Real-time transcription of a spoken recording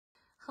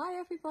Hi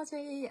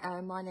everybody,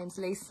 my name's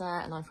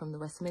Lisa and I'm from the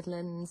West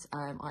Midlands.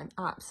 I'm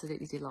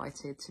absolutely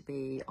delighted to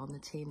be on the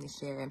team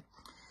this year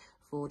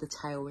for the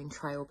Tailwind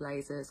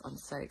Trailblazers. I'm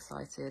so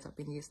excited. I've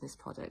been using this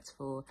product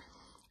for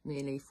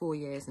nearly 4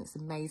 years and it's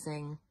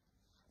amazing.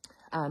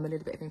 A little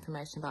bit of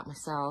information about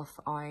myself.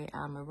 I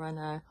am a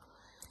runner.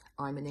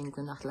 I'm an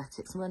England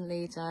Athletics run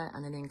leader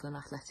and an England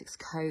Athletics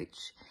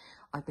coach.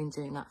 I've been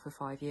doing that for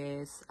 5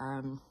 years.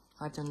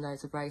 I've done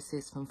loads of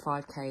races from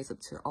 5Ks up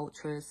to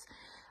ultras.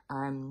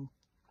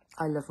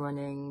 I love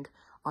running.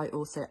 I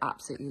also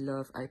absolutely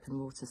love open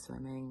water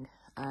swimming.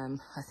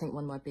 I think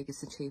one of my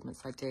biggest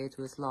achievements I did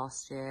was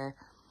last year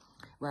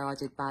where I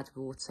did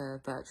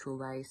Badwater virtual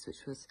race,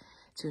 which was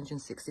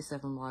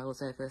 267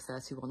 miles over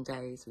 31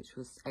 days, which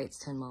was 8 to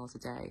 10 miles a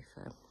day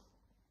for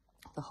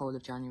the whole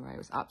of January. It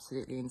was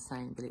absolutely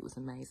insane, but it was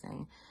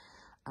amazing.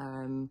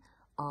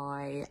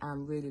 I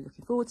am really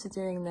looking forward to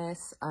doing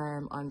this.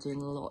 I'm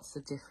doing lots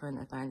of different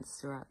events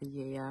throughout the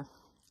year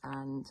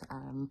and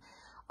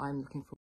I'm looking forward